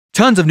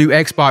Tons of new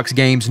Xbox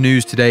games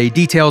news today,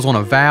 details on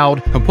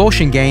Avowed,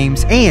 Compulsion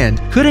Games, and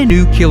could a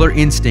new Killer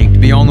Instinct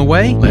be on the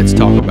way? Let's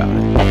talk about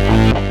it.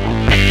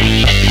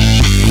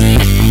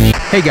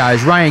 Hey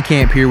guys, Ryan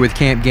Camp here with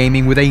Camp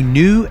Gaming with a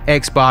new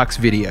Xbox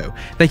video.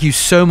 Thank you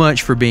so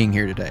much for being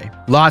here today.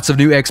 Lots of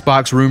new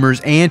Xbox rumors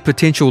and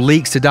potential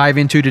leaks to dive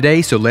into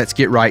today, so let's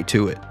get right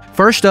to it.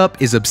 First up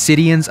is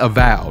Obsidian's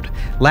Avowed.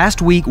 Last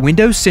week,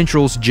 Windows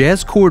Central's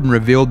Jez Corden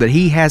revealed that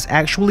he has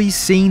actually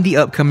seen the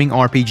upcoming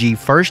RPG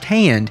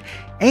firsthand,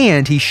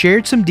 and he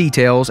shared some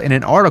details in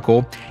an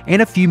article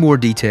and a few more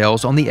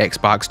details on the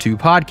Xbox 2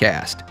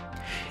 podcast.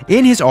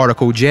 In his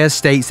article, Jez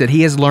states that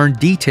he has learned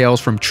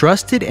details from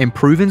trusted and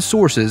proven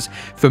sources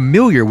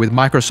familiar with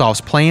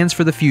Microsoft's plans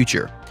for the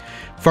future.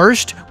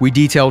 First, we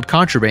detailed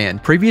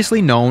Contraband,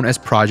 previously known as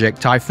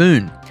Project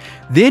Typhoon.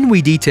 Then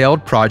we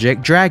detailed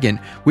Project Dragon,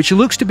 which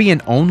looks to be an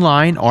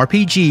online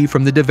RPG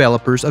from the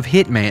developers of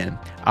Hitman,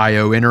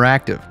 IO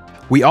Interactive.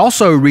 We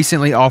also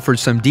recently offered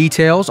some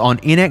details on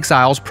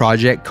inXile's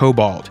Project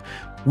Cobalt,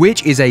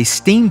 which is a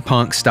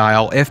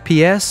steampunk-style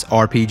FPS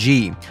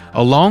RPG,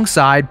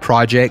 alongside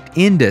Project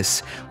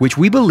Indus, which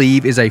we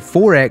believe is a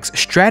 4X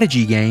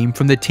strategy game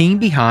from the team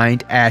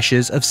behind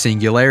Ashes of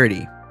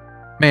Singularity.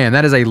 Man,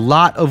 that is a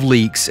lot of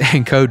leaks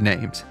and code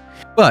names.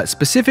 But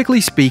specifically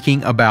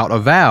speaking about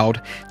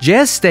Avowed,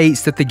 Jez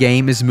states that the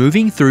game is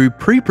moving through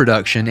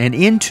pre-production and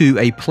into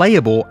a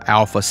playable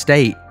alpha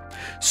state.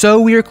 So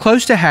we are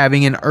close to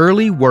having an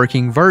early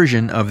working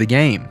version of the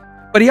game.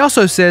 But he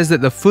also says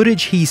that the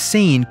footage he's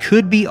seen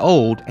could be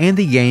old and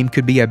the game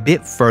could be a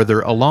bit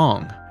further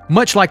along.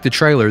 Much like the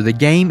trailer, the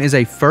game is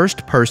a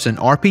first-person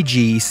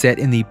RPG set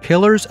in the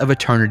Pillars of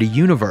Eternity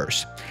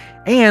universe,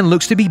 and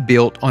looks to be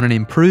built on an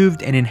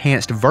improved and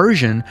enhanced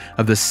version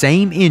of the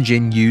same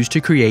engine used to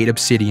create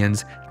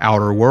Obsidian's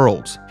Outer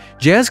Worlds.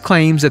 Jez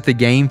claims that the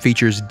game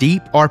features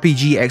deep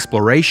RPG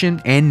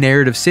exploration and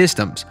narrative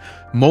systems,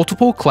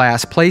 multiple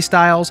class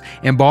playstyles,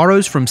 and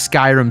borrows from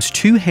Skyrim's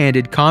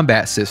two-handed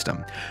combat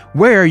system,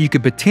 where you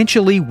could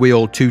potentially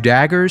wield two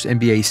daggers and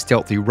be a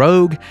stealthy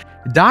rogue,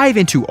 dive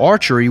into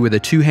archery with a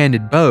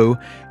two-handed bow,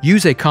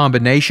 use a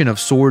combination of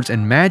swords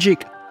and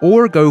magic,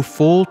 or go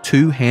full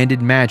two-handed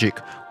magic,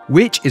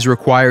 which is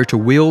required to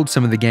wield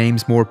some of the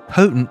game's more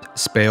potent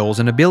spells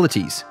and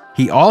abilities.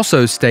 He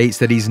also states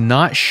that he's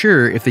not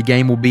sure if the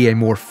game will be a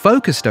more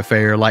focused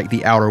affair like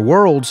the Outer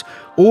Worlds,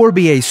 or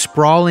be a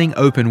sprawling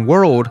open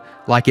world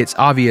like its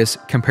obvious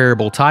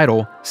comparable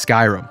title,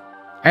 Skyrim.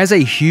 As a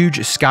huge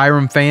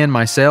Skyrim fan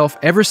myself,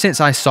 ever since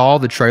I saw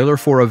the trailer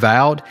for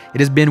Avowed,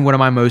 it has been one of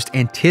my most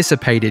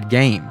anticipated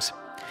games.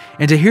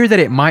 And to hear that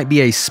it might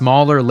be a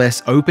smaller,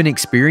 less open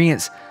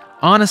experience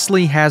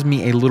honestly has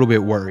me a little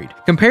bit worried.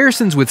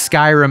 Comparisons with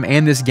Skyrim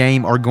and this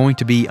game are going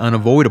to be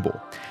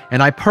unavoidable,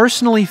 and I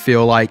personally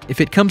feel like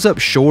if it comes up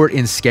short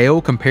in scale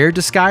compared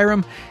to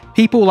Skyrim,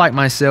 people like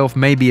myself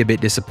may be a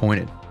bit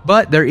disappointed.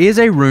 But there is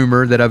a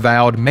rumor that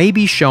Avowed may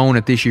be shown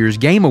at this year's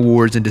Game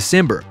Awards in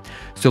December,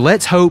 so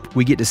let's hope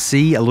we get to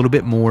see a little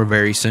bit more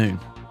very soon.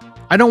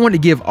 I don't want to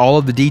give all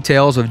of the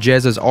details of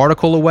Jez's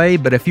article away,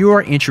 but if you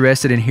are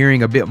interested in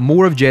hearing a bit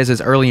more of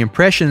Jez's early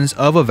impressions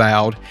of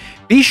Avowed,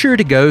 be sure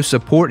to go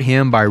support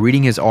him by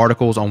reading his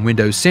articles on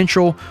Windows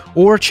Central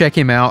or check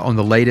him out on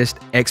the latest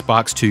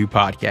Xbox 2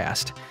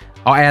 podcast.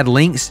 I'll add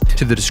links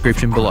to the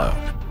description below.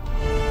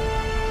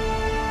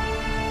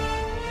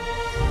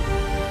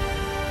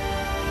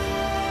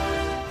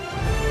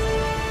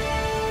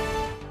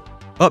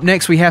 Up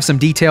next, we have some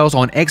details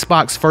on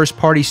Xbox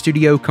first-party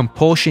studio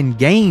Compulsion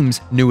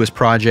Games' newest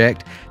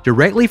project,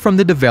 directly from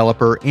the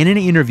developer in an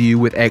interview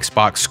with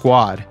Xbox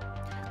Squad.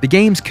 The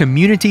game's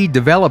community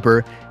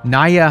developer,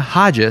 Naya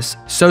Hodges,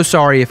 so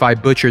sorry if I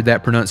butchered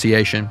that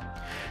pronunciation,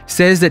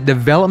 says that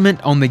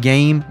development on the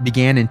game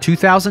began in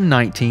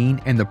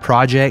 2019 and the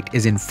project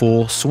is in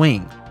full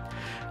swing.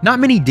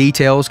 Not many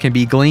details can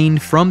be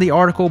gleaned from the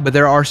article, but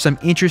there are some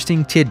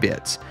interesting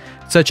tidbits,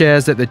 such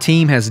as that the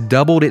team has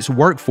doubled its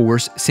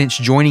workforce since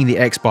joining the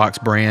Xbox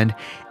brand,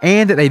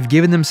 and that they've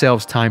given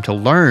themselves time to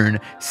learn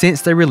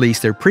since they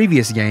released their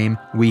previous game,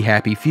 We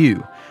Happy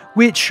Few,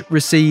 which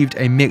received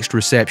a mixed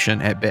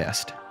reception at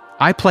best.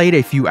 I played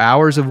a few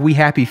hours of We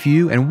Happy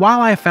Few, and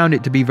while I found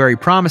it to be very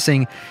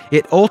promising,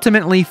 it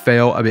ultimately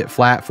fell a bit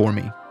flat for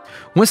me.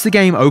 Once the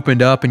game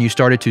opened up and you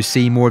started to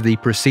see more of the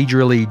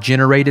procedurally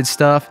generated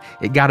stuff,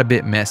 it got a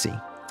bit messy.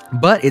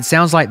 But it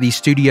sounds like the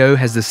studio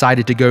has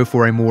decided to go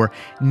for a more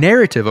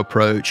narrative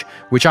approach,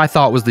 which I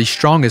thought was the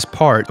strongest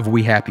part of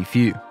We Happy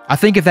Few. I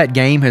think if that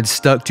game had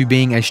stuck to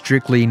being a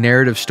strictly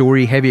narrative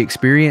story heavy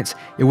experience,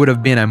 it would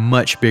have been a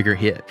much bigger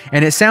hit.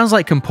 And it sounds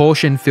like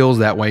Compulsion feels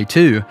that way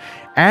too,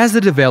 as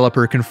the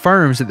developer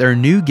confirms that their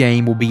new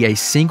game will be a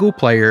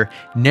single-player,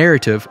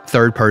 narrative,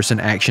 third-person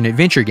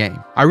action-adventure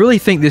game. I really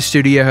think this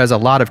studio has a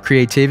lot of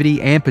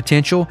creativity and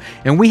potential,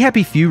 and We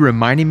Happy Few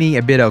reminded me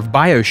a bit of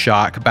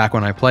BioShock back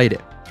when I played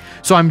it.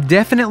 So I'm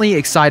definitely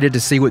excited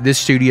to see what this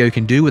studio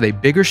can do with a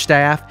bigger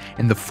staff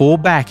and the full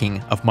backing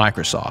of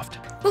Microsoft.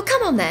 Well,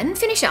 come on then,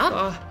 finish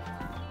up.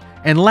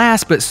 And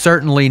last but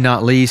certainly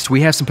not least,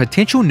 we have some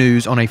potential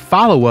news on a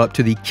follow-up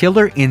to the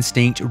Killer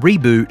Instinct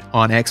reboot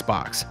on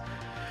Xbox.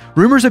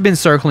 Rumors have been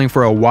circling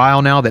for a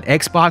while now that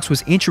Xbox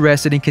was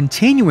interested in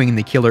continuing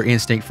the Killer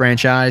Instinct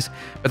franchise,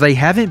 but they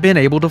haven't been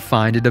able to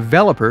find a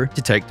developer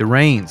to take the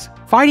reins.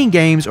 Fighting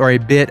games are a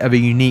bit of a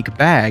unique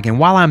bag, and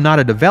while I'm not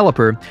a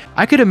developer,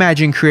 I could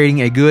imagine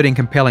creating a good and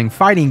compelling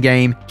fighting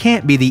game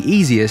can't be the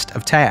easiest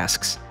of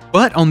tasks.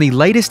 But on the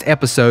latest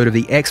episode of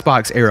the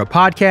Xbox Era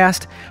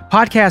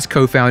podcast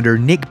co-founder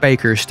Nick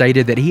Baker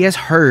stated that he has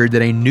heard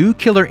that a new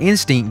Killer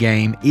Instinct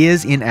game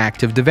is in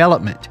active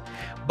development,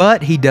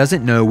 but he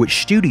doesn't know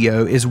which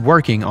studio is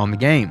working on the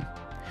game.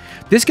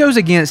 This goes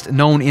against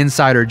known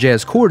insider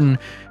Jez Corden,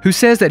 who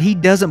says that he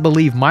doesn't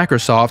believe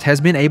Microsoft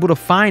has been able to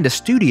find a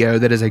studio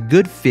that is a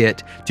good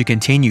fit to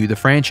continue the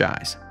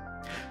franchise.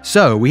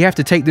 So we have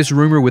to take this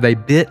rumor with a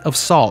bit of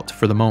salt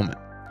for the moment.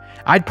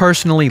 I'd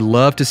personally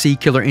love to see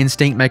Killer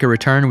Instinct make a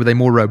return with a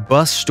more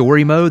robust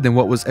story mode than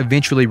what was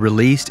eventually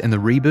released in the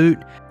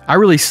reboot. I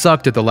really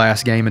sucked at the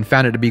last game and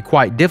found it to be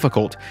quite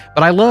difficult,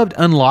 but I loved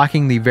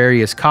unlocking the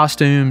various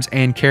costumes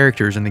and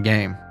characters in the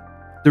game.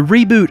 The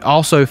reboot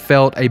also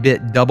felt a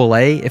bit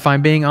AA, if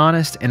I'm being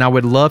honest, and I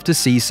would love to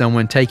see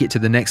someone take it to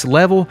the next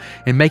level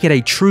and make it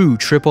a true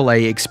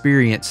AAA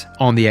experience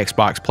on the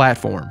Xbox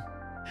platform.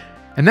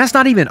 And that's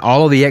not even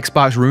all of the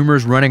Xbox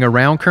rumors running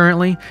around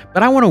currently,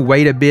 but I want to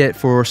wait a bit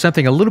for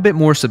something a little bit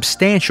more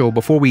substantial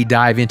before we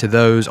dive into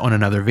those on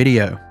another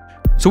video.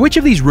 So which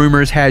of these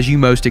rumors has you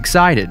most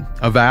excited?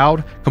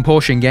 Avowed,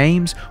 Compulsion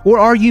Games, or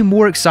are you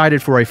more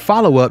excited for a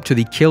follow-up to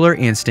the Killer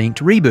Instinct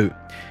reboot?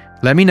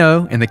 Let me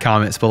know in the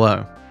comments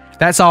below.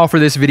 That's all for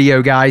this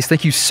video, guys.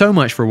 Thank you so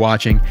much for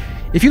watching.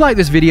 If you like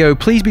this video,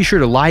 please be sure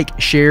to like,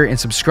 share, and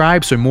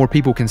subscribe so more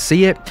people can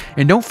see it.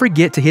 And don't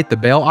forget to hit the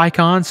bell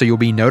icon so you'll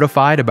be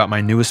notified about my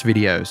newest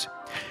videos.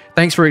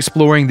 Thanks for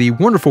exploring the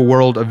wonderful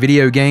world of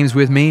video games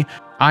with me.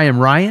 I am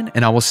Ryan,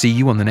 and I will see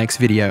you on the next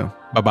video.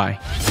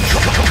 Bye-bye.